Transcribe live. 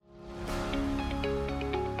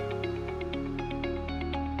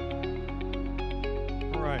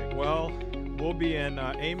we'll be in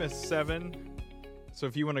Amos 7. So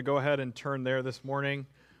if you want to go ahead and turn there this morning,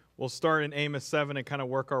 we'll start in Amos 7 and kind of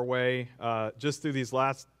work our way just through these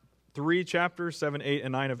last three chapters, 7, 8,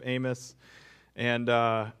 and 9 of Amos. And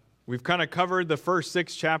we've kind of covered the first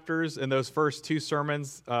 6 chapters in those first 2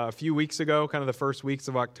 sermons a few weeks ago, kind of the first weeks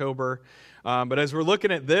of October. But as we're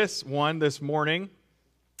looking at this one this morning,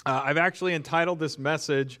 I've actually entitled this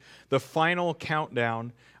message, The Final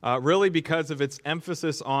Countdown, really because of its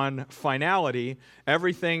emphasis on finality.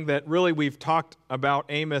 Everything that really we've talked about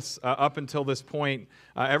Amos up until this point,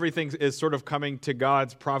 everything is sort of coming to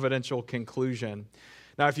God's providential conclusion.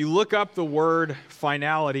 Now, if you look up the word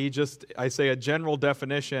finality, just I say a general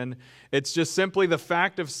definition, it's just simply the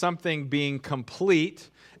fact of something being complete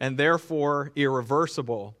and therefore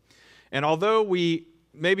irreversible. And although we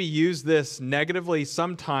maybe use this negatively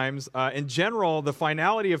sometimes, in general, the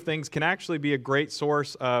finality of things can actually be a great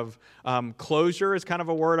source of closure is kind of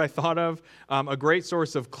a word I thought of, a great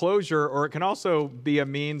source of closure, or it can also be a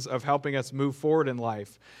means of helping us move forward in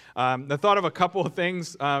life. I thought of a couple of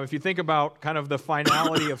things. If you think about kind of the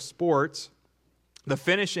finality of sports, the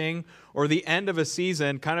finishing or the end of a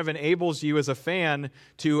season kind of enables you as a fan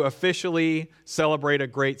to officially celebrate a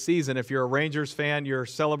great season. If you're a Rangers fan, you're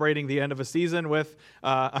celebrating the end of a season with,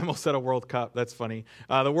 I almost said a World Cup, that's funny.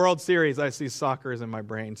 The World Series, I see soccer is in my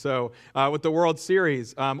brain. So with the World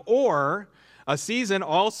Series, or a season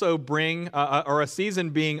also or a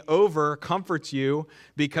season being over comforts you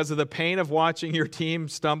because of the pain of watching your team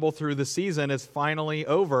stumble through the season is finally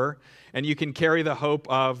over, and you can carry the hope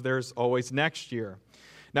of there's always next year.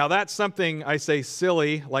 Now, that's something I say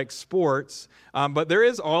silly, like sports, but there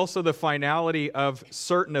is also the finality of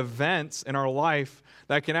certain events in our life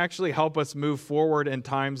that can actually help us move forward in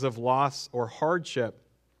times of loss or hardship.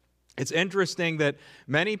 It's interesting that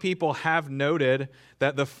many people have noted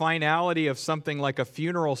that the finality of something like a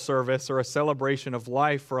funeral service or a celebration of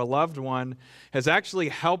life for a loved one has actually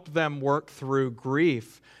helped them work through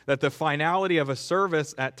grief. That the finality of a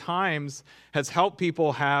service at times has helped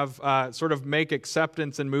people have sort of make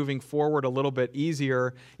acceptance and moving forward a little bit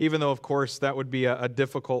easier, even though, of course, that would be a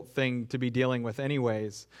difficult thing to be dealing with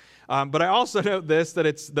anyways. But I also note this,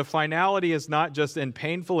 that the finality is not just in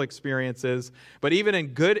painful experiences, but even in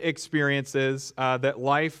good experiences, that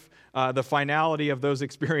life, the finality of those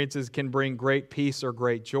experiences can bring great peace or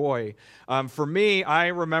great joy. For me, I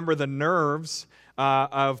remember the nerves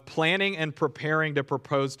of planning and preparing to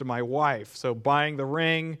propose to my wife. So buying the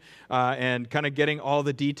ring and kind of getting all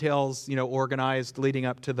the details, organized leading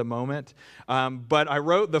up to the moment. But I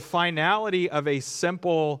wrote the finality of a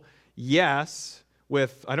simple yes,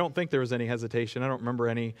 I don't think there was any hesitation. I don't remember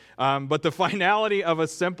any. But the finality of a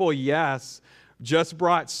simple yes just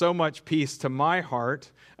brought so much peace to my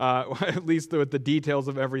heart, at least with the details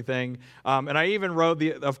of everything. And I even wrote,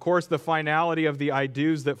 of course, the finality of the I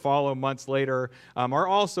do's that follow months later are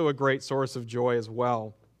also a great source of joy as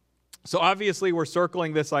well. So obviously we're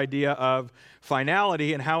circling this idea of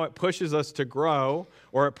finality and how it pushes us to grow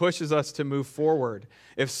or it pushes us to move forward.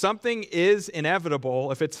 If something is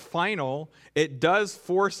inevitable, if it's final, it does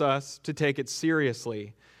force us to take it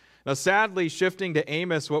seriously. Now, sadly, shifting to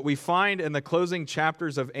Amos, what we find in the closing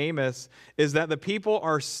chapters of Amos is that the people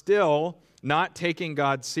are still not taking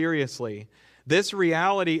God seriously. This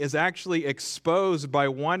reality is actually exposed by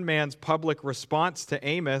one man's public response to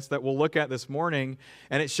Amos that we'll look at this morning,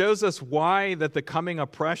 and it shows us why that the coming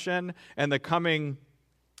oppression and the coming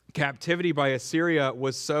captivity by Assyria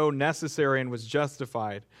was so necessary and was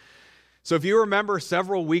justified. So if you remember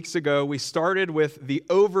several weeks ago, we started with the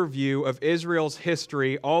overview of Israel's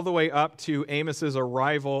history all the way up to Amos's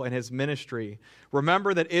arrival and his ministry.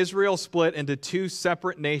 Remember that Israel split into 2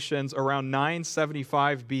 separate nations around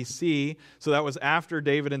 975 BC, so that was after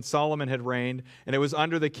David and Solomon had reigned, and it was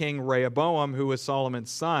under the king Rehoboam, who was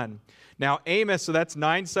Solomon's son. Now Amos, so that's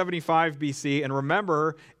 975 BC, and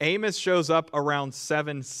remember, Amos shows up around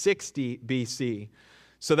 760 BC.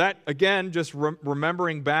 So that, again, just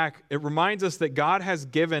remembering back, it reminds us that God has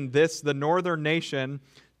given the northern nation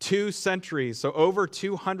 2 centuries, so over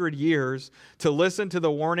 200 years, to listen to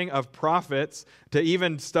the warning of prophets, to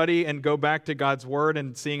even study and go back to God's word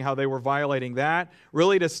and seeing how they were violating that,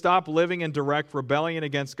 really to stop living in direct rebellion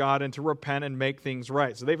against God and to repent and make things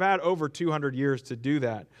right. So they've had over 200 years to do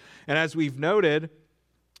that. And as we've noted,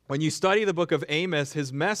 when you study the book of Amos,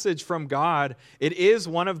 his message from God, it is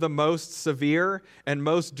one of the most severe and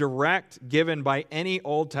most direct given by any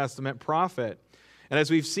Old Testament prophet. And as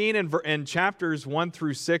we've seen in chapters 1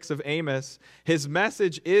 through 6 of Amos, his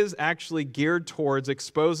message is actually geared towards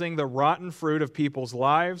exposing the rotten fruit of people's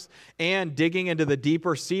lives and digging into the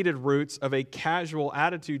deeper-seated roots of a casual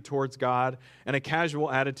attitude towards God and a casual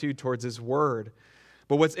attitude towards his word.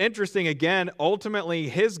 But what's interesting, again, ultimately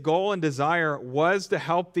his goal and desire was to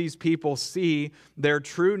help these people see their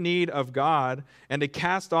true need of God and to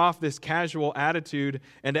cast off this casual attitude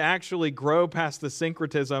and to actually grow past the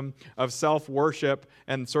syncretism of self-worship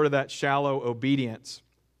and sort of that shallow obedience.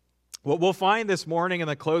 What we'll find this morning in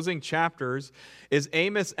the closing chapters is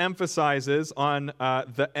Amos emphasizes on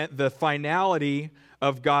the finality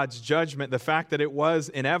of God's judgment, the fact that it was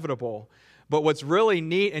inevitable. But what's really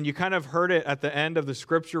neat, and you kind of heard it at the end of the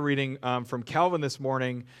scripture reading from Calvin this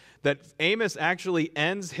morning, that Amos actually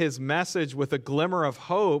ends his message with a glimmer of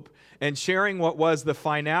hope and sharing what was the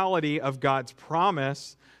finality of God's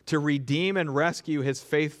promise to redeem and rescue his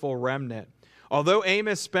faithful remnant. Although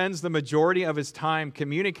Amos spends the majority of his time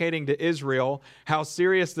communicating to Israel how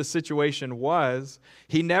serious the situation was,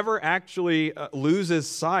 he never actually loses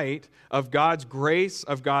sight of God's grace,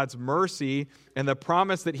 of God's mercy, and the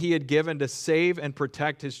promise that he had given to save and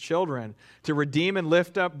protect his children, to redeem and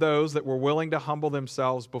lift up those that were willing to humble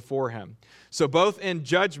themselves before him. So both in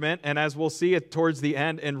judgment and, as we'll see it towards the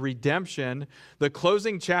end, in redemption, the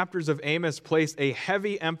closing chapters of Amos placed a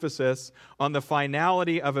heavy emphasis on the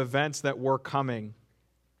finality of events that were coming.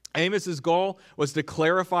 Amos's goal was to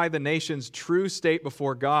clarify the nation's true state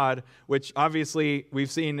before God, which obviously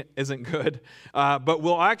we've seen isn't good, but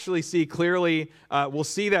we'll actually see clearly, we'll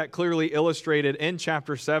see that clearly illustrated in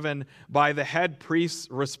chapter 7 by the head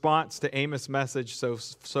priest's response to Amos' message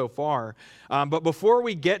so far. But before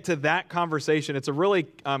we get to that conversation, it's a really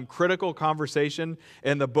critical conversation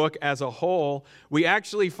in the book as a whole. We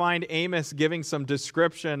actually find Amos giving some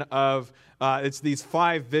description of it's these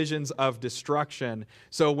 5 visions of destruction.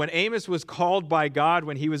 So when Amos was called by God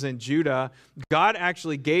when he was in Judah, God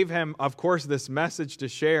actually gave him, of course, this message to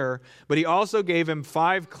share, but he also gave him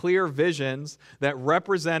 5 clear visions that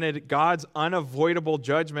represented God's unavoidable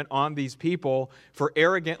judgment on these people for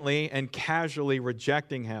arrogantly and casually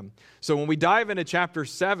rejecting him. So when we dive into chapter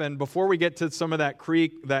 7, before we get to some of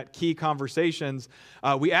that key conversations,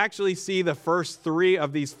 we actually see the first 3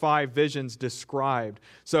 of these 5 visions described.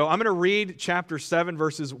 So I'm going to read chapter 7,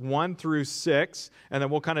 verses 1 through 6, and then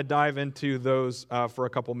we'll kind of dive into those for a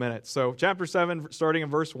couple minutes. So chapter 7, starting in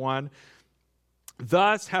verse 1,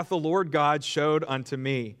 "Thus hath the Lord God showed unto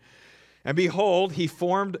me, and behold, he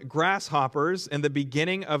formed grasshoppers in the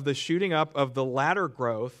beginning of the shooting up of the latter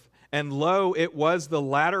growth, and lo, it was the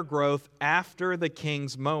latter growth after the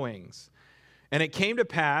king's mowings. And it came to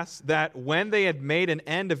pass that when they had made an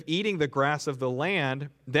end of eating the grass of the land,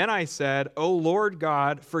 then I said, O Lord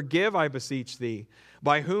God, forgive, I beseech thee.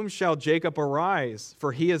 By whom shall Jacob arise?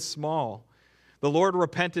 For he is small. The Lord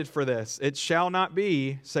repented for this. It shall not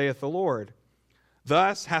be, saith the Lord.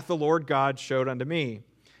 Thus hath the Lord God showed unto me.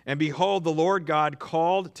 And behold, the Lord God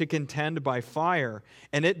called to contend by fire,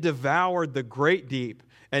 and it devoured the great deep,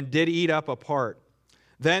 and did eat up a part.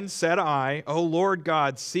 Then said I, O Lord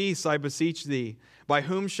God, cease, I beseech thee. By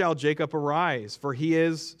whom shall Jacob arise? For he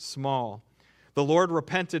is small. The Lord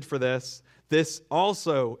repented for this. This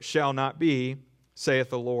also shall not be,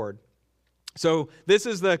 saith the Lord." So this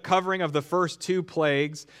is the covering of the first 2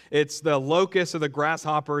 plagues. It's the locusts or the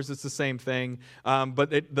grasshoppers. It's the same thing.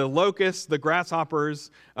 But the locusts, the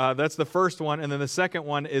grasshoppers, that's the first one. And then the second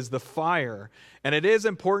one is the fire. And it is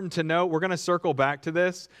important to note, we're going to circle back to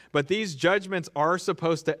this, but these judgments are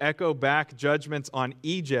supposed to echo back judgments on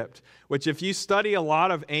Egypt, which if you study a lot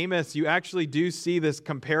of Amos, you actually do see this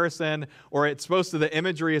comparison, or the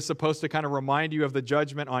imagery is supposed to kind of remind you of the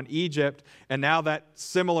judgment on Egypt, and now that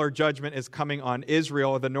similar judgment is coming on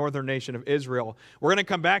Israel, or the northern nation of Israel. We're going to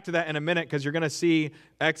come back to that in a minute, because you're going to see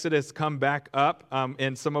Exodus come back up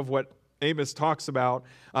in some of what Amos talks about.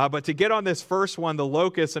 But to get on this first one, the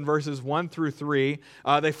locusts in verses 1 through 3,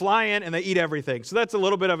 they fly in and they eat everything. So that's a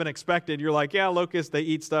little bit of an expected. You're like, yeah, locusts, they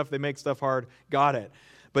eat stuff, they make stuff hard. Got it.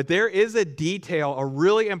 But there is a detail, a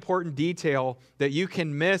really important detail that you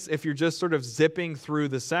can miss if you're just sort of zipping through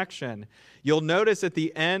the section. You'll notice at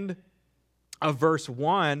the end of verse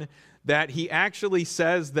 1 that he actually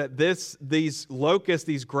says that these locusts,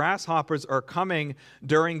 these grasshoppers are coming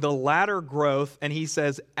during the latter growth, and he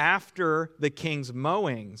says after the king's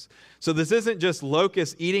mowings. So this isn't just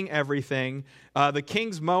locusts eating everything. The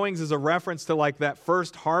king's mowings is a reference to like that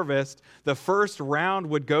first harvest. The first round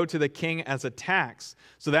would go to the king as a tax.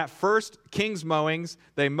 So that first king's mowings.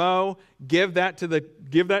 They mow, give that to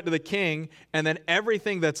the king, and then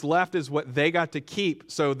everything that's left is what they got to keep.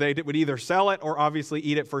 So they would either sell it or obviously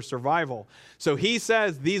eat it for survival. So he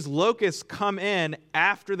says these locusts come in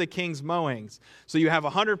after the king's mowings. So you have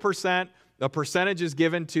 100%. A percentage is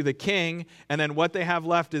given to the king, and then what they have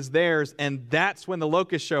left is theirs, and that's when the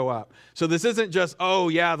locusts show up. So this isn't just, oh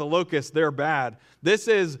yeah, the locusts, they're bad. This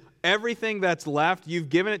is everything that's left. You've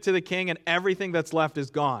given it to the king, and everything that's left is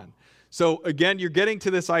gone. So again, you're getting to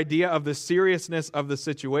this idea of the seriousness of the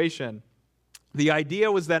situation. The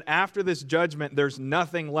idea was that after this judgment, there's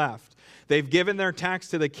nothing left. They've given their tax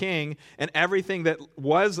to the king, and everything that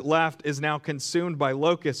was left is now consumed by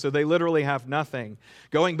locusts, so they literally have nothing.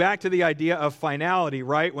 Going back to the idea of finality,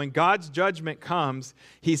 right? When God's judgment comes,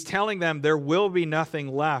 he's telling them there will be nothing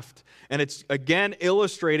left. And it's, again,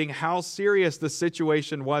 illustrating how serious the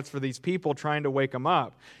situation was for these people trying to wake them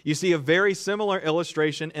up. You see a very similar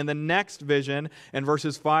illustration in the next vision in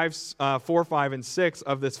verses 4, 5, and 6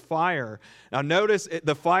 of this fire. Now notice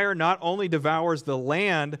the fire not only devours the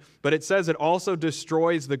land, but it says it also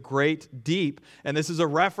destroys the great deep. And this is a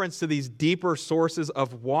reference to these deeper sources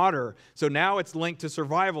of water. So now it's linked to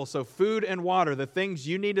survival. So food and water, the things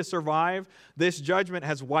you need to survive, this judgment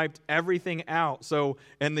has wiped everything out. So,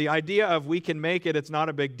 and the idea of we can make it, it's not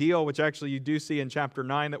a big deal, which actually you do see in chapter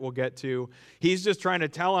 9 that we'll get to. He's just trying to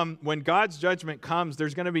tell them when God's judgment comes,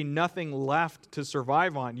 there's going to be nothing left to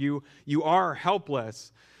survive on. You are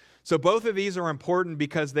helpless. So both of these are important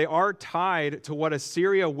because they are tied to what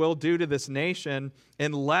Assyria will do to this nation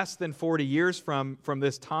in less than 40 years from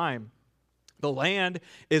this time. The land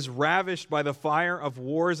is ravished by the fire of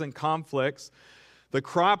wars and conflicts. The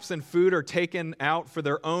crops and food are taken out for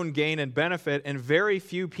their own gain and benefit, and very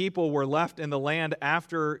few people were left in the land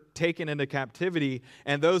after taken into captivity,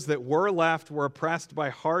 and those that were left were oppressed by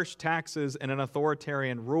harsh taxes and an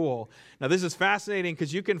authoritarian rule. Now, this is fascinating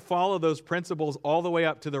because you can follow those principles all the way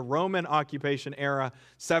up to the Roman occupation era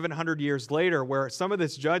 700 years later, where some of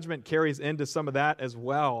this judgment carries into some of that as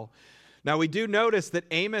well. Now, we do notice that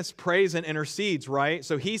Amos prays and intercedes, right?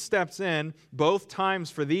 So he steps in both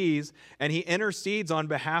times for these, and he intercedes on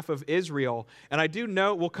behalf of Israel. And I do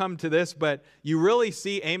note, we'll come to this, but you really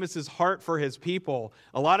see Amos's heart for his people.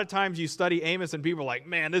 A lot of times you study Amos and people are like,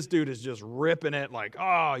 man, this dude is just ripping it, like,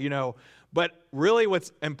 oh, you know. But really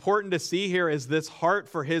what's important to see here is this heart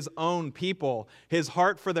for his own people, his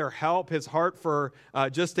heart for their help, his heart for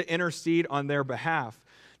just to intercede on their behalf.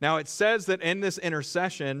 Now, it says that in this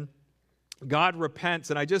intercession, God repents,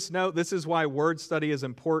 and I just note this is why word study is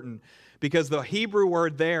important, because the Hebrew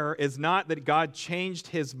word there is not that God changed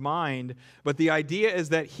his mind, but the idea is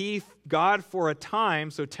that God for a time,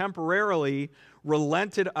 so temporarily,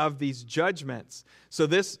 relented of these judgments. So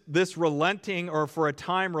this relenting, or for a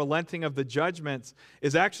time relenting of the judgments,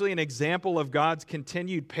 is actually an example of God's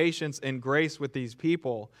continued patience and grace with these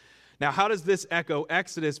people. Now, how does this echo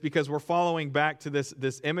Exodus? Because we're following back to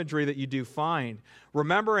this imagery that you do find.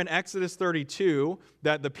 Remember in Exodus 32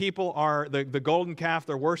 that the people are the golden calf,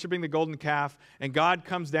 they're worshiping the golden calf, and God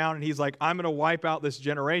comes down and he's like, I'm going to wipe out this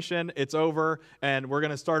generation. It's over, and we're going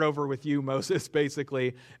to start over with you, Moses,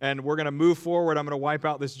 basically, and we're going to move forward. I'm going to wipe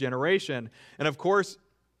out this generation. And of course,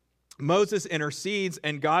 Moses intercedes,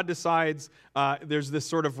 and God decides there's this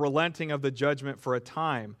sort of relenting of the judgment for a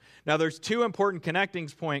time. Now, there's two important connecting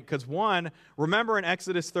points, because one, remember in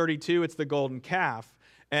Exodus 32, it's the golden calf.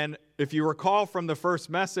 And if you recall from the first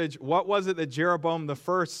message, what was it that Jeroboam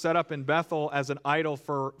I set up in Bethel as an idol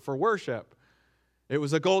for worship? It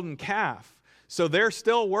was a golden calf. So they're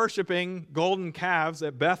still worshiping golden calves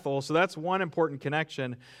at Bethel. So that's one important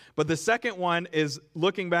connection. But the second one is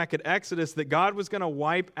looking back at Exodus, that God was going to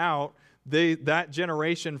wipe out that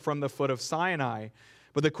generation from the foot of Sinai.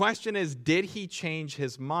 But the question is, did he change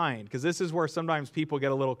his mind? Because this is where sometimes people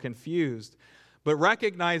get a little confused. But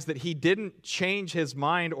recognize that he didn't change his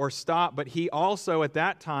mind or stop, but he also at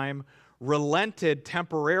that time relented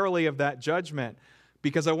temporarily of that judgment.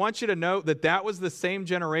 Because I want you to note that that was the same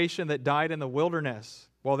generation that died in the wilderness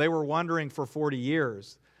while they were wandering for 40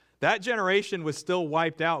 years. That generation was still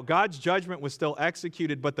wiped out. God's judgment was still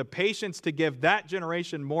executed, but the patience to give that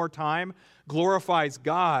generation more time glorifies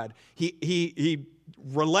God. He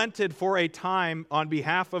relented for a time on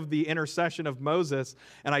behalf of the intercession of Moses,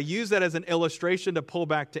 and I use that as an illustration to pull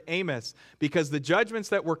back to Amos, because the judgments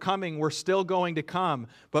that were coming were still going to come,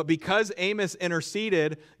 but because Amos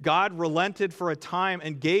interceded, God relented for a time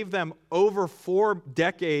and gave them over 4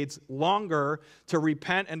 decades longer to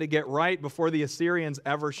repent and to get right before the Assyrians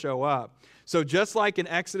ever show up. So just like in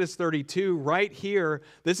Exodus 32, right here,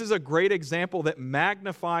 this is a great example that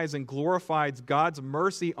magnifies and glorifies God's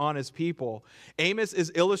mercy on his people. Amos Amos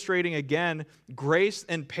is illustrating again grace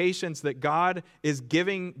and patience that God is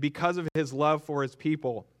giving because of his love for his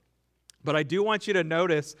people. But I do want you to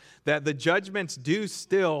notice that the judgments do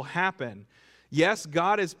still happen. Yes,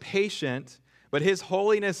 God is patient, but his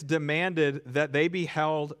holiness demanded that they be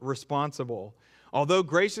held responsible. Although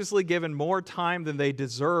graciously given more time than they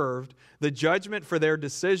deserved, the judgment for their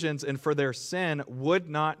decisions and for their sin would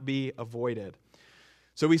not be avoided.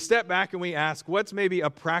 So we step back and we ask, what's maybe a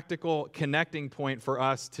practical connecting point for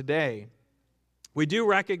us today? We do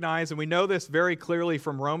recognize, and we know this very clearly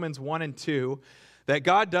from Romans 1 and 2, that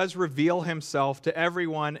God does reveal himself to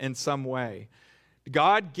everyone in some way.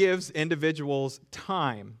 God gives individuals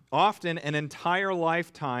time, often an entire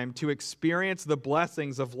lifetime, to experience the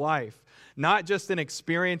blessings of life. Not just in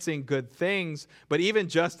experiencing good things, but even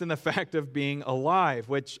just in the fact of being alive,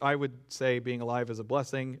 which I would say being alive is a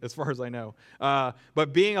blessing as far as I know.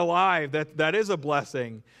 But being alive, that is a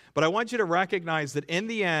blessing. But I want you to recognize that in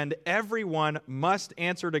the end, everyone must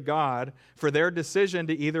answer to God for their decision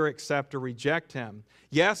to either accept or reject him.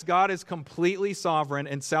 Yes, God is completely sovereign,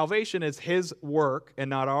 and salvation is his work and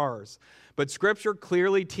not ours. But Scripture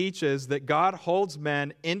clearly teaches that God holds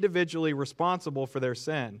men individually responsible for their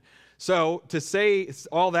sin. So to say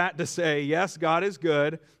all that to say, yes, God is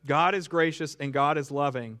good, God is gracious, and God is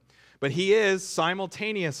loving. But he is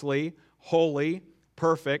simultaneously holy,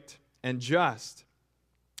 perfect, and just.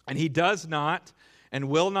 And he does not and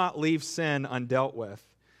will not leave sin undealt with.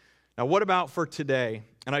 Now, what about for today?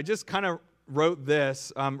 And I just kind of wrote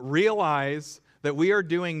this. Realize that we are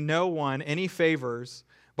doing no one any favors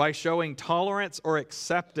by showing tolerance or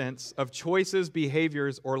acceptance of choices,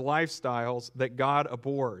 behaviors, or lifestyles that God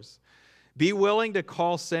abhors. Be willing to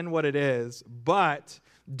call sin what it is, but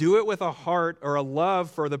do it with a heart or a love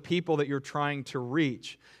for the people that you're trying to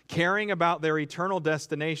reach, caring about their eternal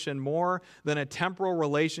destination more than a temporal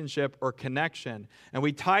relationship or connection. And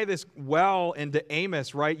we tie this well into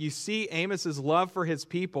Amos, right? You see Amos's love for his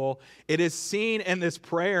people. It is seen in this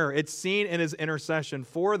prayer. It's seen in his intercession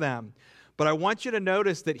for them. But I want you to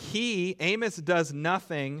notice that Amos, does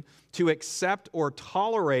nothing to accept or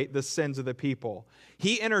tolerate the sins of the people.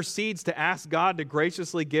 He intercedes to ask God to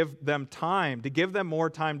graciously give them time, to give them more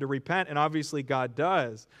time to repent, and obviously God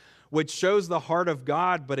does, which shows the heart of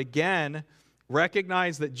God, but again,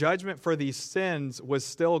 recognize that judgment for these sins was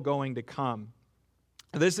still going to come.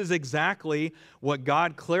 This is exactly what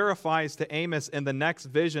God clarifies to Amos in the next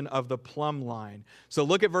vision of the plumb line. So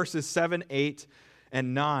look at verses 7, 8,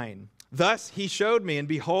 and 9. Thus he showed me, and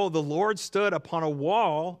behold, the Lord stood upon a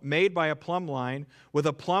wall made by a plumb line, with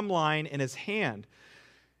a plumb line in his hand.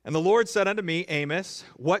 And the Lord said unto me, Amos,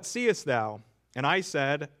 what seest thou? And I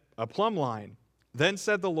said, a plumb line. Then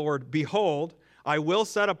said the Lord, behold, I will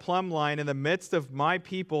set a plumb line in the midst of my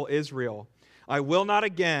people Israel. I will not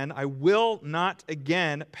again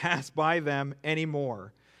pass by them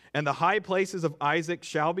anymore. And the high places of Isaac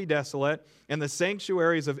shall be desolate, and the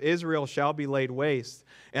sanctuaries of Israel shall be laid waste.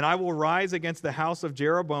 And I will rise against the house of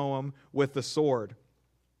Jeroboam with the sword.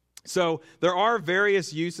 So there are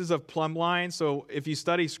various uses of plumb lines. So if you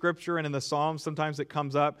study Scripture and in the Psalms, sometimes it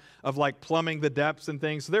comes up of like plumbing the depths and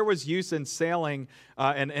things. So there was use in sailing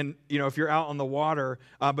and if you're out on the water.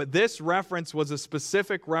 But this reference was a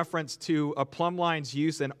specific reference to a plumb line's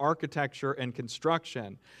use in architecture and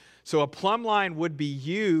construction. So a plumb line would be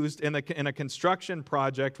used in a construction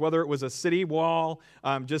project, whether it was a city wall,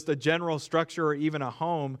 just a general structure, or even a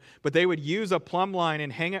home. But they would use a plumb line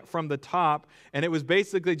and hang it from the top, and it was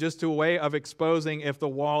basically just a way of exposing if the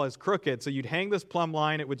wall is crooked. So you'd hang this plumb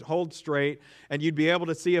line, it would hold straight, and you'd be able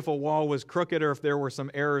to see if a wall was crooked or if there were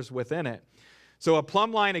some errors within it. So a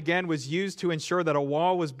plumb line, again, was used to ensure that a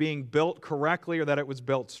wall was being built correctly or that it was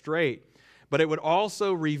built straight. But it would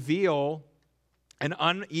also reveal an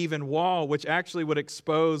uneven wall, which actually would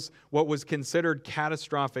expose what was considered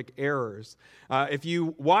catastrophic errors. If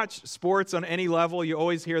you watch sports on any level, you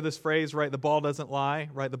always hear this phrase, right? The ball doesn't lie,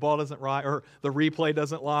 right? The ball doesn't lie, or the replay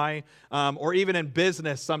doesn't lie. Or even in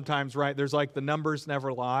business sometimes, right? There's like the numbers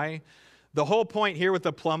never lie. The whole point here with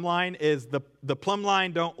the plumb line is the plumb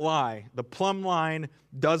line don't lie. The plumb line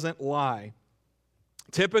doesn't lie.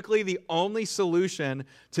 Typically, the only solution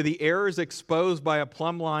to the errors exposed by a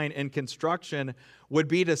plumb line in construction would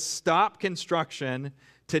be to stop construction,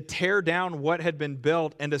 to tear down what had been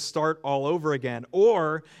built, and to start all over again.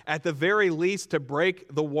 Or, at the very least, to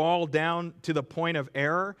break the wall down to the point of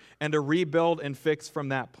error and to rebuild and fix from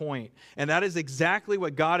that point. And that is exactly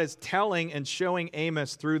what God is telling and showing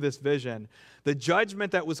Amos through this vision. The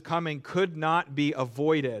judgment that was coming could not be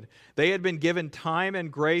avoided. They had been given time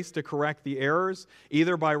and grace to correct the errors,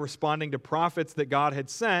 either by responding to prophets that God had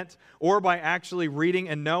sent or by actually reading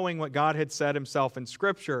and knowing what God had said himself in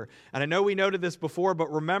Scripture. And I know we noted this before,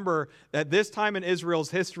 but remember that this time in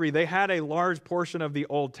Israel's history, they had a large portion of the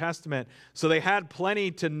Old Testament. So they had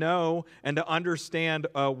plenty to know and to understand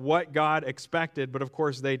what God expected, but of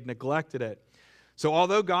course they'd neglected it. So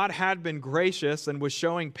although God had been gracious and was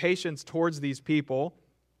showing patience towards these people,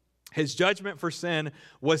 his judgment for sin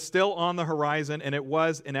was still on the horizon, and it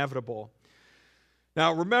was inevitable.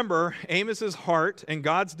 Now remember, Amos's heart and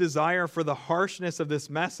God's desire for the harshness of this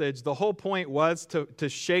message, the whole point was to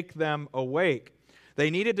shake them awake. They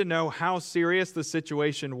needed to know how serious the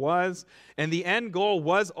situation was, and the end goal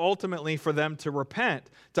was ultimately for them to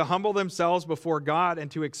repent, to humble themselves before God,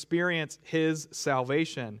 and to experience his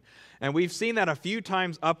salvation. And we've seen that a few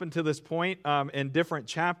times up until this point in different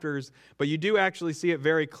chapters, but you do actually see it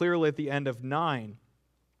very clearly at the end of 9.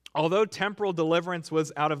 Although temporal deliverance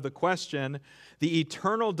was out of the question, the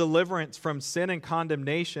eternal deliverance from sin and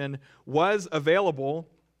condemnation was available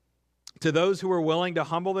to those who were willing to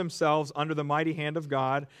humble themselves under the mighty hand of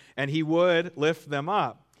God, and he would lift them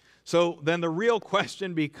up. So then the real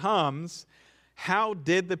question becomes, how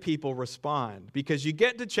did the people respond? Because you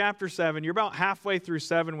get to chapter 7, you're about halfway through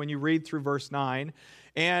 7 when you read through verse 9,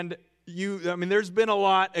 and there's been a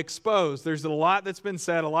lot exposed. There's a lot that's been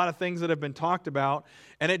said, a lot of things that have been talked about,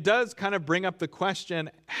 and it does kind of bring up the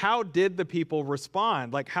question, how did the people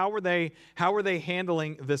respond? Like, how were they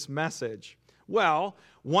handling this message? Well,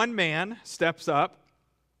 one man steps up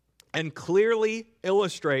and clearly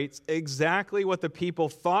illustrates exactly what the people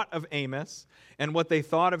thought of Amos and what they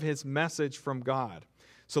thought of his message from God.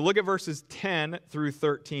 So look at verses 10 through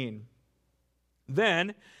 13.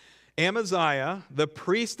 Then Amaziah, the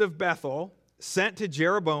priest of Bethel, sent to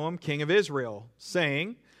Jeroboam, king of Israel,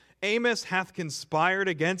 saying, Amos hath conspired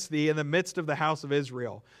against thee in the midst of the house of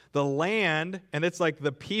Israel. The land, and it's like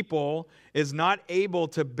the people, is not able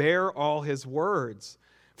to bear all his words.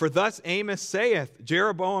 For thus Amos saith,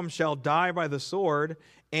 Jeroboam shall die by the sword,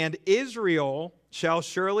 and Israel shall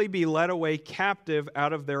surely be led away captive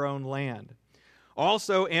out of their own land.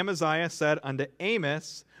 Also Amaziah said unto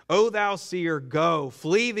Amos, O thou seer, go,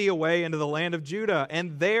 flee thee away into the land of Judah,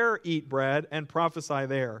 and there eat bread, and prophesy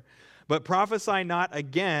there. But prophesy not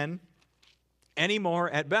again any more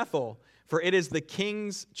at Bethel, for it is the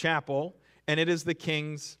king's chapel, and it is the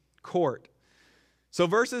king's court. So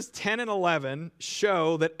verses 10 and 11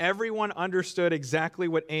 show that everyone understood exactly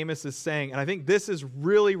what Amos is saying. And I think this is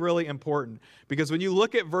really, really important. Because when you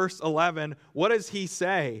look at verse 11, what does he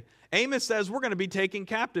say? Amos says we're going to be taken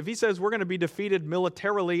captive. He says we're going to be defeated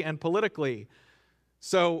militarily and politically.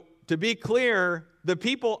 So to be clear, the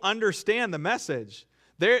people understand the message.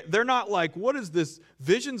 They're not like, what is this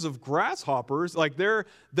visions of grasshoppers? Like they're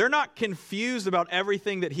not confused about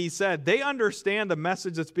everything that he said. They understand the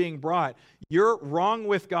message that's being brought. You're wrong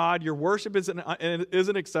with God. Your worship isn't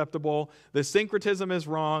acceptable. The syncretism is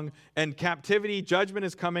wrong. And captivity, judgment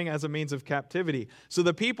is coming as a means of captivity. So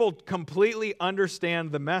the people completely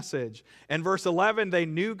understand the message. And verse 11, they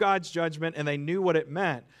knew God's judgment and they knew what it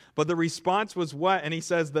meant. But the response was what? And he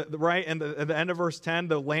says that right at the end of verse 10,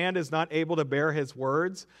 the land is not able to bear his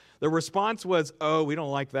words. The response was, oh, we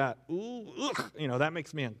don't like that. Ooh, ugh. That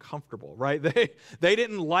makes me uncomfortable, right? They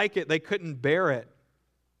didn't like it. They couldn't bear it.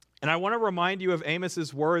 And I want to remind you of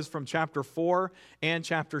Amos's words from chapter 4 and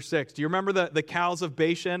chapter 6. Do you remember the cows of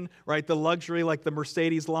Bashan, right? The luxury, like the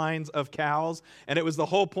Mercedes lines of cows. And it was the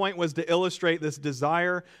whole point was to illustrate this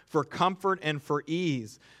desire for comfort and for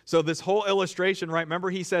ease. So this whole illustration, right?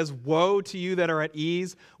 Remember he says, woe to you that are at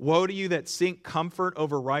ease. Woe to you that seek comfort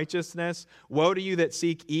over righteousness. Woe to you that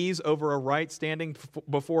seek ease over a right standing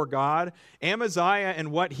before God. Amaziah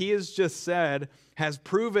and what he has just said has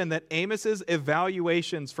proven that Amos's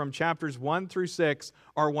evaluations from chapters 1 through 6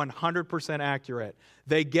 are 100% accurate.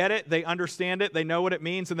 They get it, they understand it, they know what it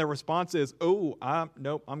means, and their response is, oh,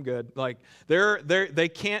 nope, I'm good. Like, they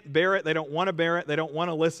can't bear it, they don't want to bear it, they don't want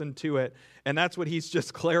to listen to it, and that's what he's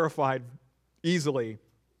just clarified easily.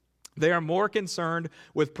 They are more concerned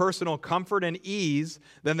with personal comfort and ease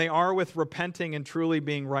than they are with repenting and truly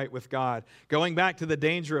being right with God. Going back to the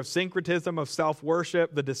danger of syncretism, of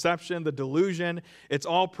self-worship, the deception, the delusion, it's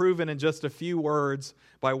all proven in just a few words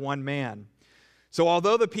by one man. So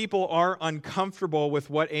although the people are uncomfortable with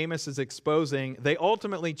what Amos is exposing, they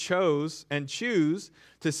ultimately chose and choose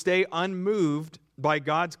to stay unmoved by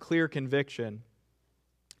God's clear conviction.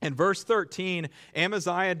 In verse 13,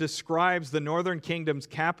 Amaziah describes the northern kingdom's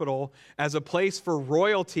capital as a place for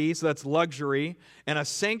royalty, so that's luxury, and a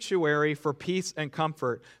sanctuary for peace and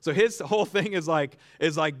comfort. So his whole thing is like,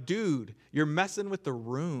 dude, you're messing with the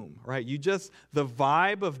room, right? The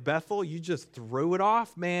vibe of Bethel, you just threw it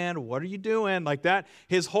off, man. What are you doing? Like that.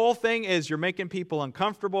 His whole thing is you're making people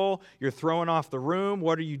uncomfortable. You're throwing off the room.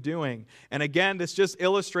 What are you doing? And again, this just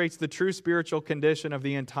illustrates the true spiritual condition of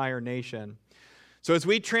the entire nation. So as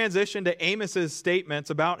we transition to Amos's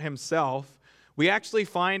statements about himself, we actually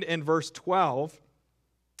find in verse 12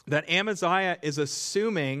 that Amaziah is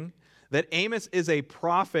assuming that Amos is a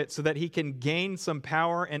prophet so that he can gain some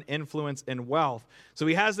power and influence and wealth. So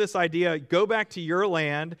he has this idea, go back to your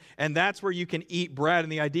land, and that's where you can eat bread.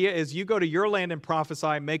 And the idea is you go to your land and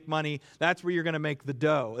prophesy, make money, that's where you're going to make the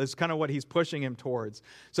dough. It's kind of what he's pushing him towards.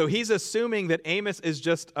 So he's assuming that Amos is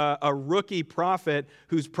just a rookie prophet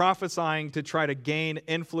who's prophesying to try to gain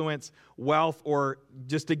influence, wealth, or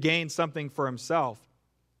just to gain something for himself.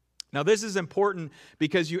 Now, this is important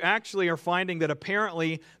because you actually are finding that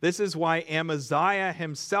apparently this is why Amaziah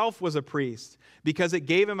himself was a priest, because it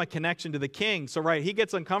gave him a connection to the king. So, right, he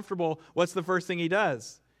gets uncomfortable. What's the first thing he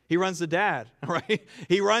does? He runs to dad, right?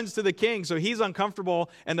 He runs to the king, so he's uncomfortable,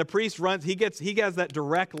 and the priest runs. He has that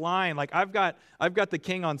direct line, like I've got the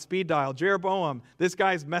king on speed dial. Jeroboam, this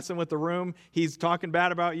guy's messing with the room. He's talking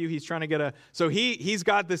bad about you. He's trying to get so he's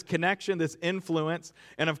got this connection, this influence,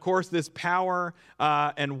 and of course this power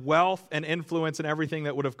and wealth and influence and everything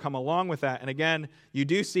that would have come along with that. And again, you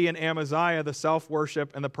do see in Amaziah the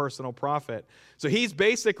self-worship and the personal prophet. So he's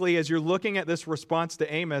basically, as you're looking at this response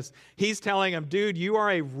to Amos, he's telling him, dude, you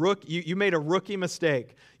are a rookie. You made a rookie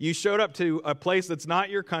mistake. You showed up to a place that's not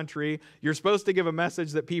your country. You're supposed to give a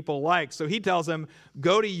message that people like. So he tells him,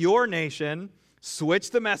 go to your nation, switch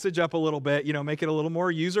the message up a little bit, make it a little more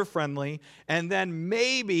user-friendly, and then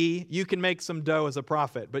maybe you can make some dough as a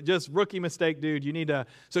prophet. But just rookie mistake, dude, you need to...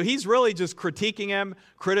 So he's really just critiquing him,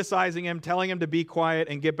 criticizing him, telling him to be quiet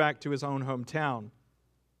and get back to his own hometown.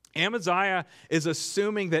 Amaziah is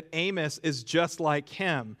assuming that Amos is just like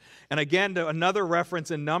him. And again, to another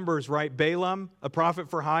reference in Numbers, right? Balaam, a prophet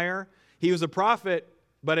for hire. He was a prophet,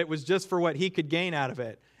 but it was just for what he could gain out of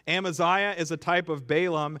it. Amaziah is a type of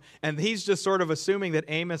Balaam, and he's just sort of assuming that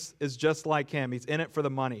Amos is just like him. He's in it for the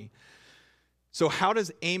money. So how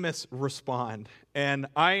does Amos respond? And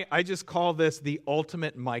I just call this the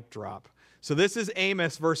ultimate mic drop. So this is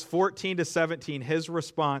Amos, verse 14 to 17, his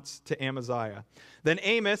response to Amaziah. Then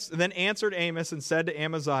answered Amos and said to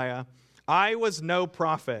Amaziah, I was no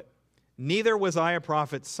prophet, neither was I a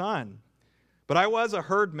prophet's son, but I was a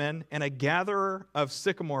herdman and a gatherer of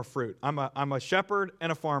sycamore fruit. I'm a shepherd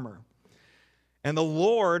and a farmer. And the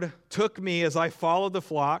Lord took me as I followed the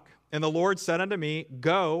flock, and the Lord said unto me,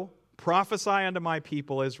 Go, prophesy unto my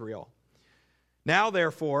people Israel. Now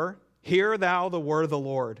therefore, hear thou the word of the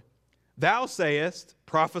Lord. Thou sayest,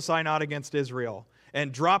 prophesy not against Israel,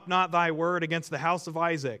 and drop not thy word against the house of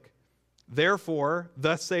Isaac. Therefore,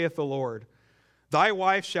 thus saith the Lord, Thy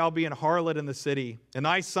wife shall be an harlot in the city, and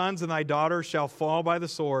thy sons and thy daughters shall fall by the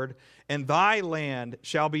sword, and thy land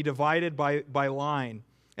shall be divided by line,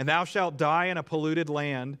 and thou shalt die in a polluted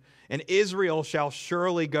land, and Israel shall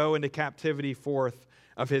surely go into captivity forth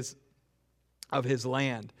of his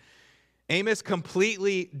land. Amos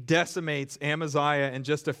completely decimates Amaziah in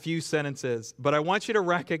just a few sentences, but I want you to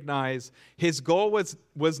recognize his goal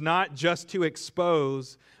was not just to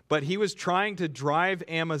expose, but he was trying to drive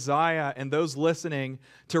Amaziah and those listening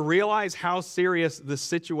to realize how serious the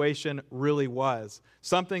situation really was,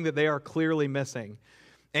 something that they are clearly missing.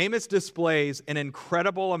 Amos displays an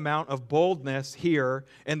incredible amount of boldness here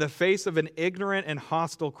in the face of an ignorant and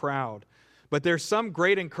hostile crowd. But there's some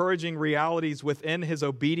great encouraging realities within his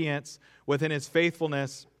obedience, within his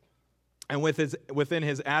faithfulness, and within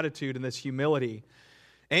his attitude and this humility.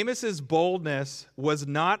 Amos's boldness was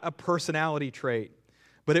not a personality trait,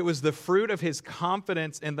 but it was the fruit of his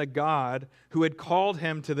confidence in the God who had called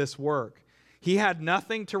him to this work. He had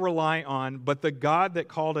nothing to rely on but the God that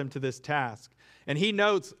called him to this task. And he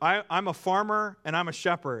notes, I'm a farmer and I'm a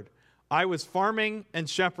shepherd. I was farming and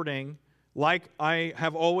shepherding like I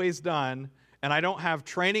have always done, and I don't have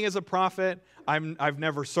training as a prophet. I've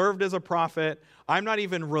never served as a prophet. I'm not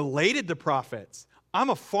even related to prophets.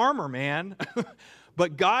 I'm a farmer, man.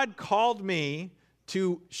 But God called me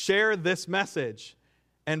to share this message.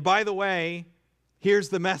 And by the way, here's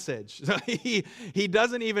the message. He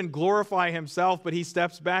doesn't even glorify himself, but he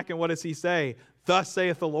steps back, and what does he say? Thus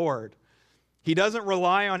saith the Lord. He doesn't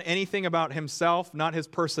rely on anything about himself, not his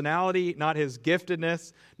personality, not his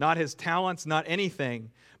giftedness, not his talents, not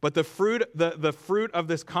anything. But the fruit of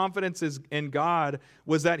this confidence in God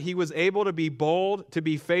was that he was able to be bold, to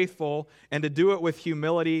be faithful, and to do it with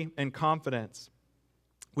humility and confidence.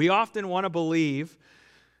 We often want to believe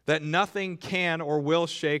that nothing can or will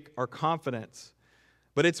shake our confidence.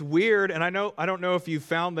 But it's weird, and I don't know if you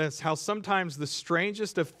found this, how sometimes the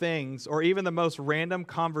strangest of things, or even the most random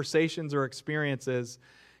conversations or experiences,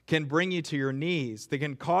 can bring you to your knees. They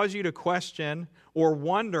can cause you to question or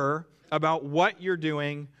wonder about what you're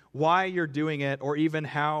doing, why you're doing it, or even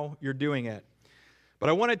how you're doing it. But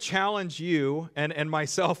I want to challenge you, and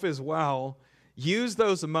myself as well, use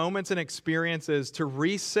those moments and experiences to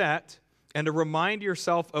reset and to remind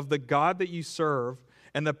yourself of the God that you serve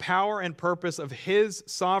and the power and purpose of His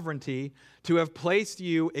sovereignty to have placed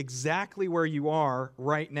you exactly where you are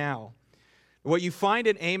right now. What you find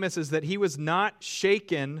in Amos is that he was not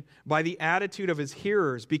shaken by the attitude of his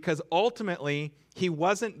hearers because ultimately he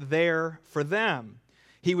wasn't there for them.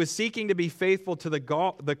 He was seeking to be faithful to the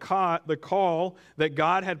call that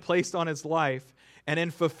God had placed on his life, and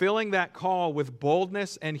in fulfilling that call with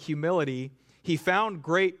boldness and humility, he found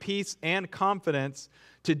great peace and confidence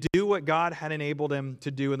to do what God had enabled him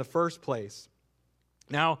to do in the first place.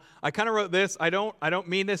 Now, I kind of wrote this. I don't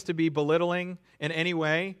mean this to be belittling in any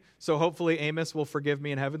way, so hopefully Amos will forgive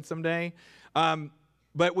me in heaven someday.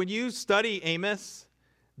 But when you study Amos,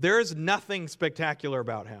 there's nothing spectacular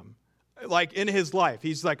about him. Like in his life,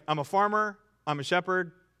 he's like, I'm a farmer, I'm a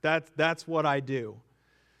shepherd, that's what I do.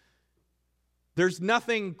 There's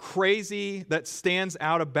nothing crazy that stands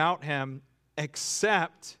out about him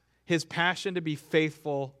except his passion to be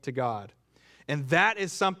faithful to God. And that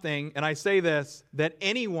is something, and I say this, that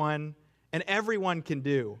anyone and everyone can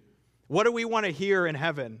do. What do we want to hear in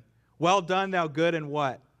heaven? Well done, thou good and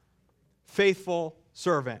what? Faithful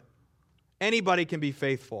servant. Anybody can be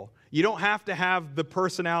faithful. You don't have to have the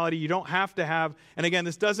personality. You don't have to have, and again,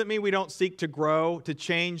 this doesn't mean we don't seek to grow, to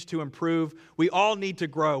change, to improve. We all need to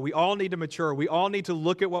grow. We all need to mature. We all need to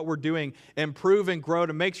look at what we're doing, improve and grow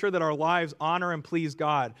to make sure that our lives honor and please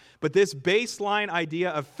God. But this baseline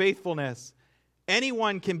idea of faithfulness,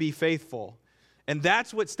 anyone can be faithful. And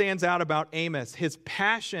that's what stands out about Amos, his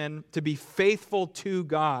passion to be faithful to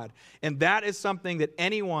God. And that is something that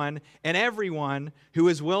anyone and everyone who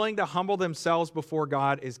is willing to humble themselves before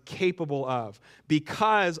God is capable of,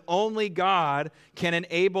 because only God can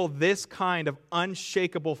enable this kind of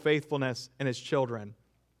unshakable faithfulness in his children.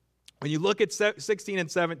 When you look at 16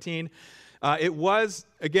 and 17, it was,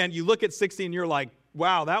 again, you look at 16, you're like,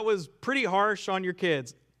 wow, that was pretty harsh on your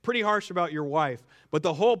kids, pretty harsh about your wife. But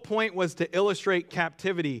the whole point was to illustrate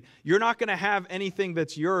captivity. You're not going to have anything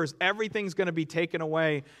that's yours. Everything's going to be taken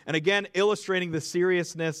away. And again, illustrating the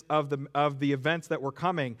seriousness of the events that were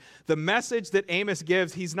coming. The message that Amos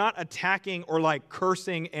gives, he's not attacking or like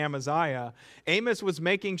cursing Amaziah. Amos was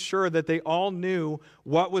making sure that they all knew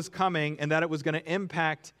what was coming and that it was going to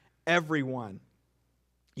impact everyone.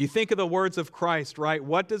 You think of the words of Christ, right?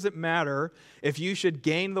 What does it matter if you should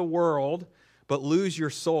gain the world but lose your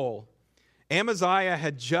soul? Amaziah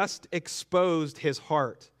had just exposed his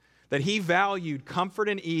heart, that he valued comfort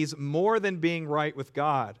and ease more than being right with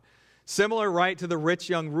God. Similar, right, to the rich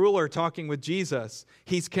young ruler talking with Jesus.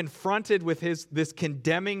 He's confronted with this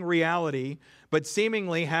condemning reality, but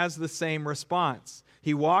seemingly has the same response.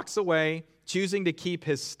 He walks away, choosing to keep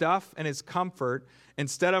his stuff and his comfort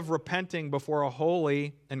instead of repenting before a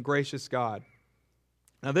holy and gracious God.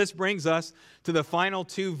 Now, this brings us to the final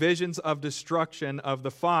two visions of destruction of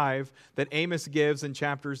the 5 that Amos gives in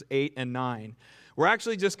chapters 8 and 9. We're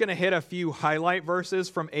actually just going to hit a few highlight verses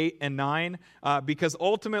from 8 and 9 because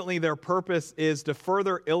ultimately their purpose is to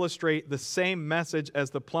further illustrate the same message as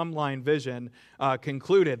the plumb line vision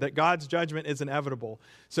concluded, that God's judgment is inevitable.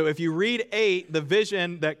 So if you read 8, the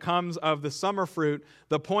vision that comes of the summer fruit,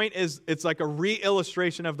 the point is it's like a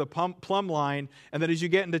re-illustration of the plumb line, and then as you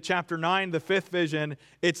get into chapter 9, the 5th vision,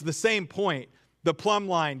 it's the same point. The plumb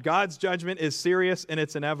line, God's judgment is serious and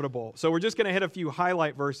it's inevitable. So we're just going to hit a few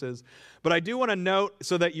highlight verses. But I do want to note,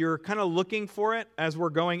 so that you're kind of looking for it as we're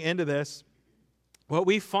going into this, what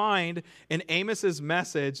we find in Amos's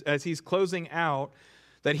message as he's closing out,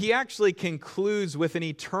 that he actually concludes with an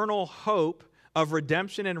eternal hope of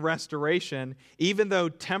redemption and restoration, even though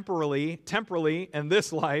temporally in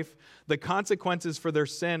this life, the consequences for their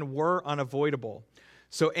sin were unavoidable.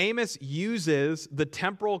 So Amos uses the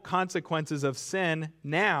temporal consequences of sin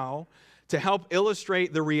now to help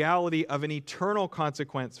illustrate the reality of an eternal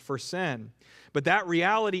consequence for sin. But that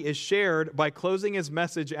reality is shared by closing his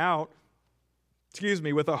message out,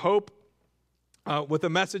 with a hope with a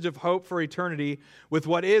message of hope for eternity, with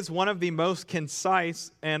what is one of the most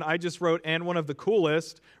concise, and I just wrote, and one of the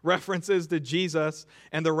coolest references to Jesus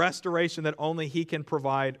and the restoration that only he can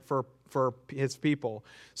provide for his people.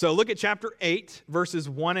 So look at chapter 8, verses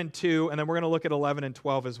 1 and 2, and then we're going to look at 11 and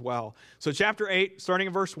 12 as well. So chapter 8, starting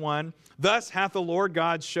in verse 1, "Thus hath the Lord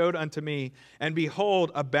God showed unto me, and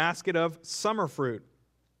behold, a basket of summer fruit.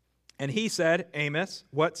 And he said, Amos,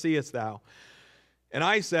 what seest thou? And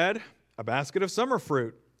I said, a basket of summer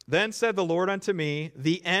fruit. Then said the Lord unto me,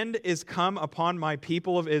 the end is come upon my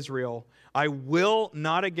people of Israel. I will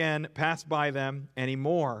not again pass by them any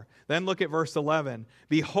more." Then look at verse 11.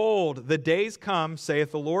 "Behold, the days come,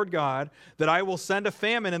 saith the Lord God, that I will send a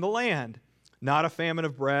famine in the land, not a famine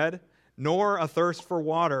of bread, nor a thirst for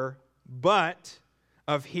water, but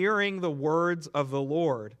of hearing the words of the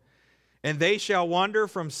Lord. And they shall wander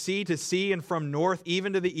from sea to sea, and from north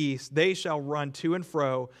even to the east. They shall run to and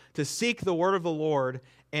fro to seek the word of the Lord,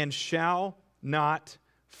 and shall not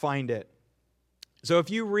find it." So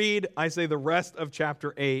if you read, I say, the rest of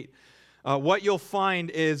chapter 8, what you'll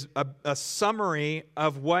find is a summary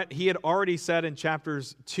of what he had already said in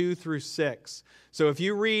chapters 2 through 6. So if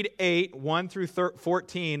you read 8, 1 through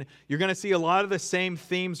 14, you're going to see a lot of the same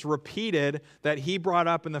themes repeated that he brought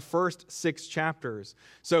up in the first 6 chapters.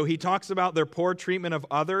 So he talks about their poor treatment of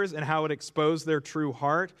others and how it exposed their true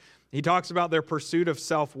heart. He talks about their pursuit of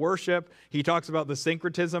self-worship. He talks about the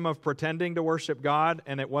syncretism of pretending to worship God,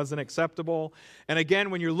 and it wasn't acceptable. And again,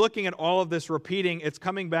 when you're looking at all of this repeating, it's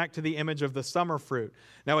coming back to the image of the summer fruit.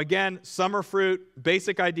 Now again, summer fruit,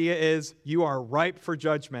 basic idea is you are ripe for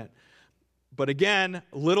judgment. But again,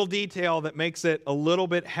 little detail that makes it a little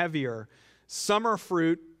bit heavier. Summer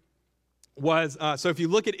fruit was, so if you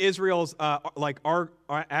look at Israel's, our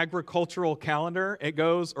agricultural calendar, it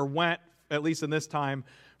goes, or went, at least in this time,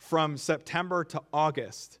 from September to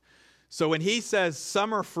August. So when he says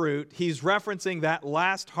summer fruit, he's referencing that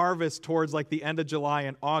last harvest towards like the end of July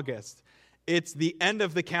and August. It's the end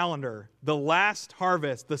of the calendar, the last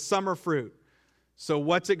harvest, the summer fruit. So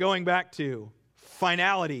what's it going back to?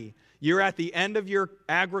 Finality. You're at the end of your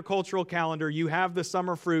agricultural calendar. You have the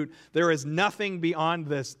summer fruit. There is nothing beyond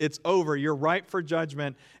this. It's over. You're ripe for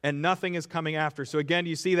judgment, and nothing is coming after. So again,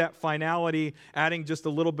 you see that finality adding just a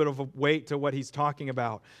little bit of a weight to what he's talking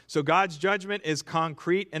about. So God's judgment is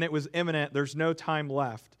concrete, and it was imminent. There's no time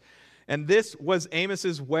left. And this was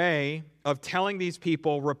Amos's way of telling these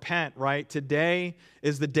people, repent, right? Today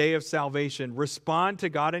is the day of salvation. Respond to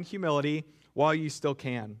God in humility while you still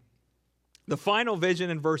can. The final vision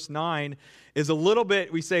in verse 9 is a little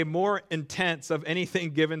bit, we say, more intense of anything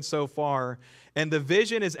given so far. And the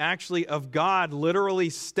vision is actually of God literally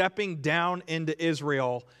stepping down into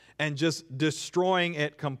Israel and just destroying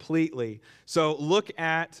it completely. So look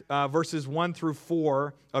at verses 1 through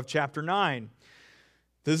 4 of chapter 9.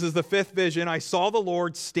 This is the 5th vision. "I saw the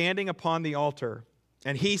Lord standing upon the altar,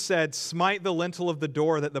 and he said, Smite the lintel of the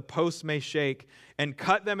door that the posts may shake, and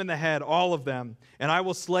cut them in the head, all of them. And I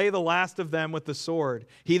will slay the last of them with the sword.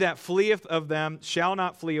 He that fleeth of them shall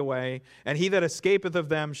not flee away, and he that escapeth of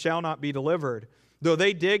them shall not be delivered. Though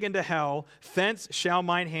they dig into hell, thence shall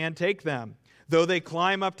mine hand take them. Though they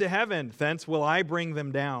climb up to heaven, thence will I bring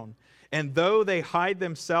them down. And though they hide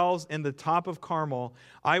themselves in the top of Carmel,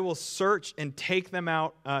 I will search and take them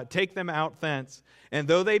out thence. And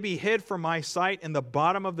though they be hid from my sight in the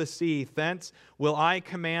bottom of the sea, thence will I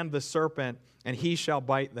command the serpent, and he shall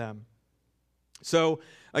bite them." So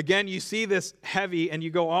again, you see this heavy, and you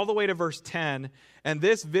go all the way to verse 10, and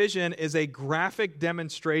this vision is a graphic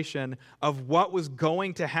demonstration of what was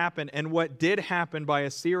going to happen and what did happen by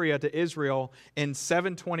Assyria to Israel in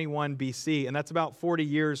 721 BC, and that's about 40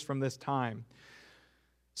 years from this time.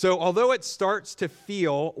 So although it starts to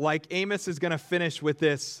feel like Amos is going to finish with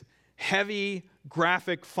this heavy,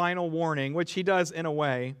 graphic final warning, which he does in a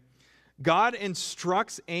way, God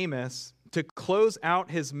instructs Amos to close out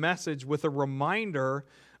his message with a reminder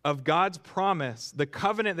of God's promise, the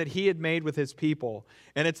covenant that he had made with his people.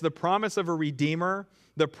 And it's the promise of a Redeemer,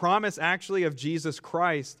 the promise actually of Jesus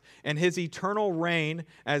Christ, and his eternal reign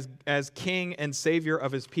as King and Savior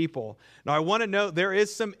of his people. Now I want to note there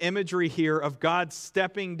is some imagery here of God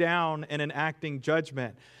stepping down and enacting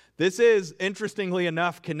judgment. This is, interestingly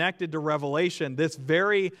enough, connected to Revelation, this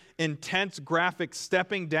very intense graphic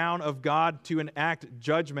stepping down of God to enact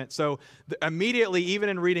judgment. So immediately, even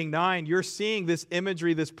in reading 9, you're seeing this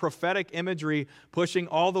imagery, this prophetic imagery, pushing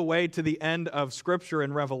all the way to the end of Scripture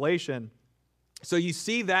in Revelation. So you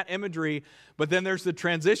see that imagery, but then there's the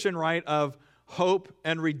transition, right, of hope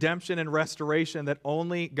and redemption and restoration that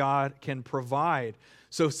only God can provide.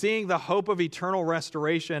 So seeing the hope of eternal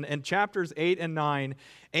restoration in chapters 8 and 9,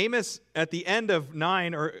 Amos at the end of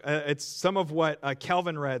 9, or it's some of what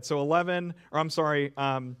Kelvin read, so 8,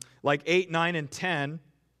 9, and 10,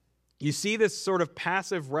 you see this sort of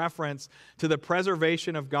passive reference to the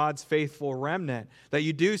preservation of God's faithful remnant that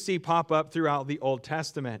you do see pop up throughout the Old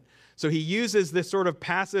Testament. So he uses this sort of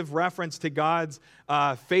passive reference to God's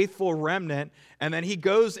faithful remnant, and then he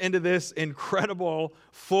goes into this incredible,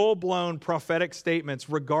 full-blown prophetic statements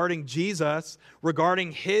regarding Jesus,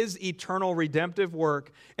 regarding his eternal redemptive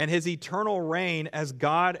work, and his eternal reign as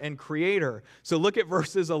God and Creator. So look at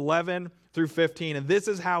verses 11 through 15, and this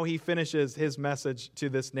is how he finishes his message to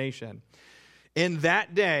this nation. In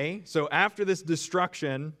that day, so after this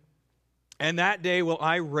destruction, and that day will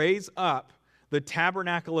I raise up the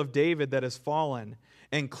tabernacle of David that has fallen,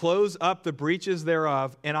 and close up the breaches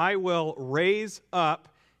thereof, and I will raise up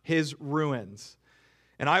his ruins.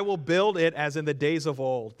 And I will build it as in the days of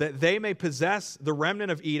old, that they may possess the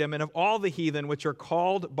remnant of Edom and of all the heathen which are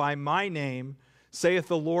called by my name, saith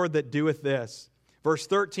the Lord that doeth this. Verse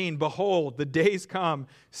 13, behold, the days come,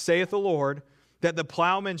 saith the Lord, that the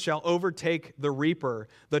plowman shall overtake the reaper,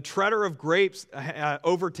 the treader of grapes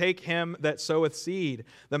overtake him that soweth seed.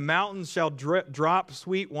 The mountains shall drop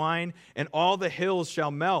sweet wine, and all the hills shall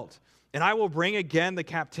melt. And I will bring again the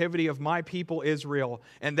captivity of my people Israel,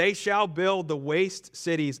 and they shall build the waste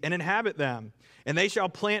cities and inhabit them. And they shall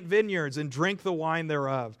plant vineyards and drink the wine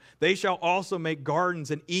thereof. They shall also make gardens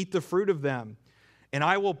and eat the fruit of them. And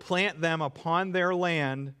I will plant them upon their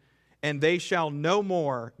land, and they shall no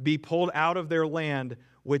more be pulled out of their land,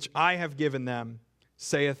 which I have given them,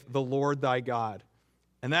 saith the Lord thy God.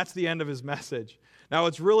 And that's the end of his message. Now,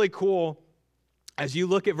 it's really cool, as you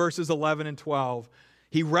look at verses 11 and 12,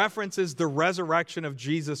 he references the resurrection of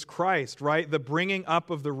Jesus Christ, right? The bringing up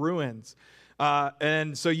of the ruins.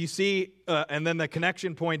 And so you see, and then the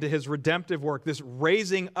connection point to his redemptive work, this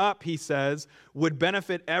raising up, he says, would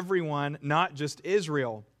benefit everyone, not just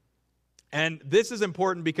Israel. And this is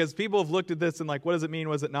important because people have looked at this and like, what does it mean?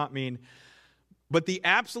 What does it not mean? But the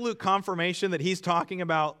absolute confirmation that he's talking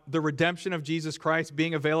about the redemption of Jesus Christ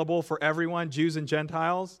being available for everyone, Jews and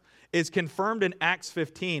Gentiles, is confirmed in Acts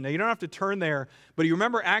 15. Now, you don't have to turn there, but you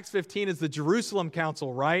remember Acts 15 is the Jerusalem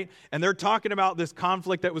Council, right? And they're talking about this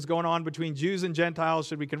conflict that was going on between Jews and Gentiles.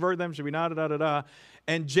 Should we convert them? Should we not?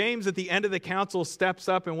 And James, at the end of the council, steps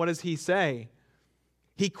up, and what does he say?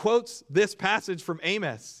 He quotes this passage from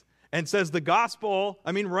Amos and says the gospel,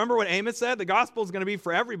 remember what Amos said? The gospel is going to be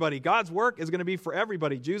for everybody. God's work is going to be for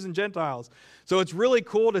everybody, Jews and Gentiles. So it's really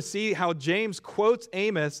cool to see how James quotes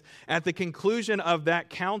Amos at the conclusion of that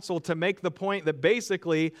council to make the point that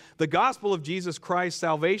basically the gospel of Jesus Christ,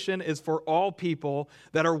 salvation is for all people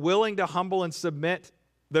that are willing to humble and submit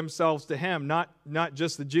themselves to him, not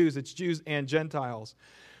just the Jews, it's Jews and Gentiles.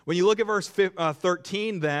 When you look at verse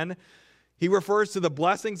 13 then, he refers to the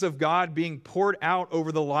blessings of God being poured out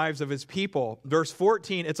over the lives of his people. Verse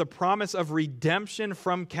 14, it's a promise of redemption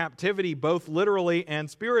from captivity, both literally and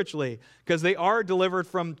spiritually, because they are delivered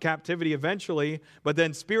from captivity eventually, but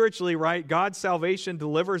then spiritually, right, God's salvation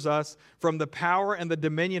delivers us from the power and the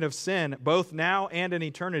dominion of sin, both now and in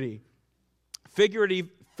eternity.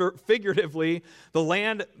 Figuratively, the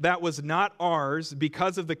land that was not ours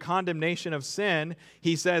because of the condemnation of sin,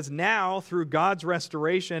 he says now through God's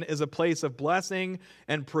restoration is a place of blessing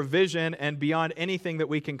and provision and beyond anything that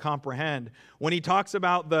we can comprehend. When he talks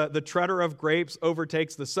about the treader of grapes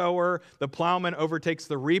overtakes the sower, the plowman overtakes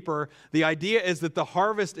the reaper, the idea is that the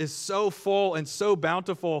harvest is so full and so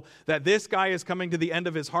bountiful that this guy is coming to the end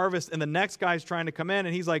of his harvest and the next guy's trying to come in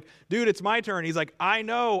and he's like, dude, it's my turn. He's like, I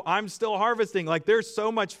know, I'm still harvesting. Like there's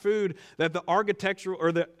so much food that the architectural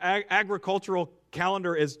or the agricultural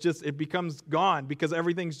calendar is just, it becomes gone because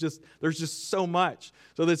everything's just, there's just so much.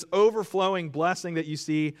 So this overflowing blessing that you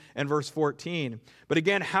see in verse 14. But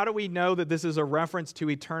again, how do we know that this is a reference to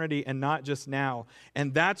eternity and not just now?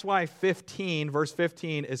 And that's why verse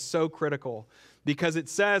 15 is so critical, because it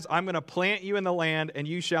says, I'm going to plant you in the land and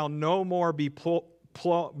you shall no more be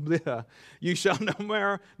you shall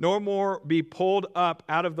no more be pulled up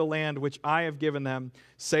out of the land which I have given them,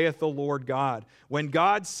 saith the Lord God. When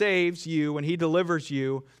God saves you, when he delivers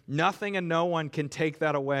you, nothing and no one can take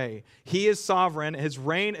that away. He is sovereign, his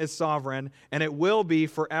reign is sovereign, and it will be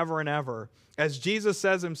forever and ever. As Jesus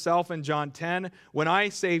says himself in John 10, when I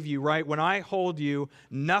save you, right, when I hold you,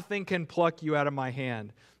 nothing can pluck you out of my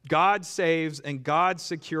hand. God saves and God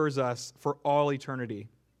secures us for all eternity.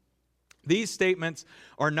 These statements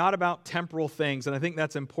are not about temporal things, and I think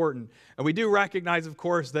that's important. And we do recognize, of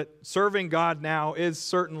course, that serving God now is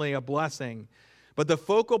certainly a blessing. But the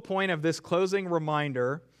focal point of this closing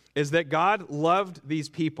reminder is that God loved these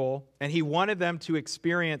people and he wanted them to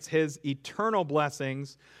experience his eternal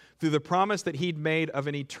blessings through the promise that he'd made of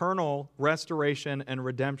an eternal restoration and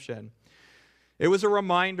redemption. It was a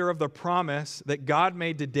reminder of the promise that God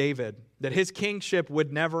made to David, that his kingship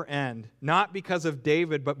would never end, not because of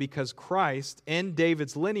David, but because Christ, in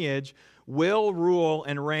David's lineage, will rule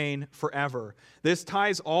and reign forever. This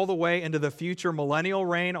ties all the way into the future millennial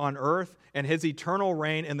reign on earth and his eternal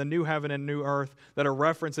reign in the new heaven and new earth that are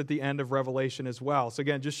referenced at the end of Revelation as well. So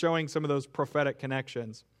again, just showing some of those prophetic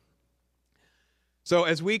connections. So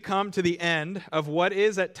as we come to the end of what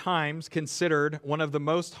is at times considered one of the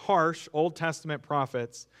most harsh Old Testament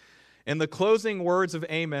prophets, in the closing words of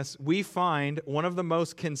Amos, we find one of the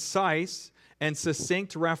most concise and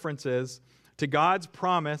succinct references to God's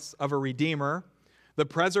promise of a Redeemer, the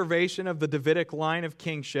preservation of the Davidic line of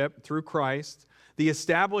kingship through Christ, the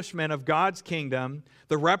establishment of God's kingdom,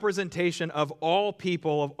 the representation of all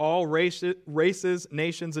people of all races,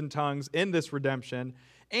 nations, and tongues in this redemption,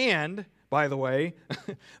 and, by the way,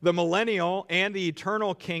 the millennial and the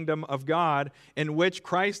eternal kingdom of God in which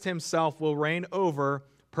Christ himself will reign over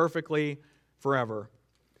perfectly forever.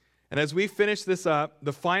 And as we finish this up,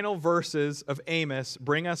 the final verses of Amos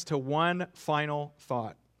bring us to one final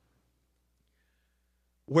thought.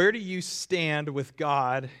 Where do you stand with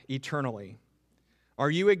God eternally? Are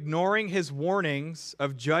you ignoring his warnings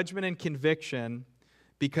of judgment and conviction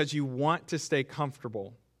because you want to stay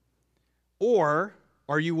comfortable? Or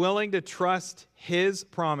are you willing to trust his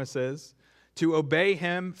promises, to obey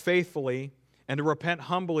him faithfully, and to repent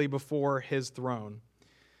humbly before his throne?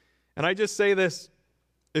 And I just say this,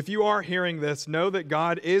 if you are hearing this, know that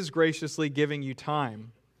God is graciously giving you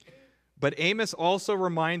time. But Amos also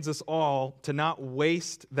reminds us all to not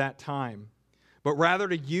waste that time, but rather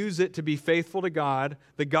to use it to be faithful to God,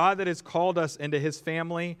 the God that has called us into his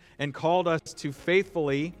family and called us to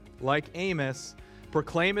faithfully, like Amos,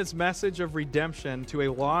 proclaim his message of redemption to a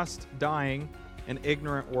lost, dying, and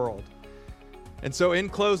ignorant world. And so in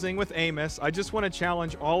closing with Amos, I just want to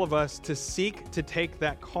challenge all of us to seek to take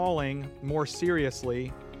that calling more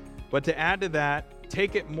seriously, but to add to that,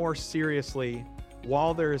 take it more seriously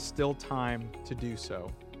while there is still time to do so.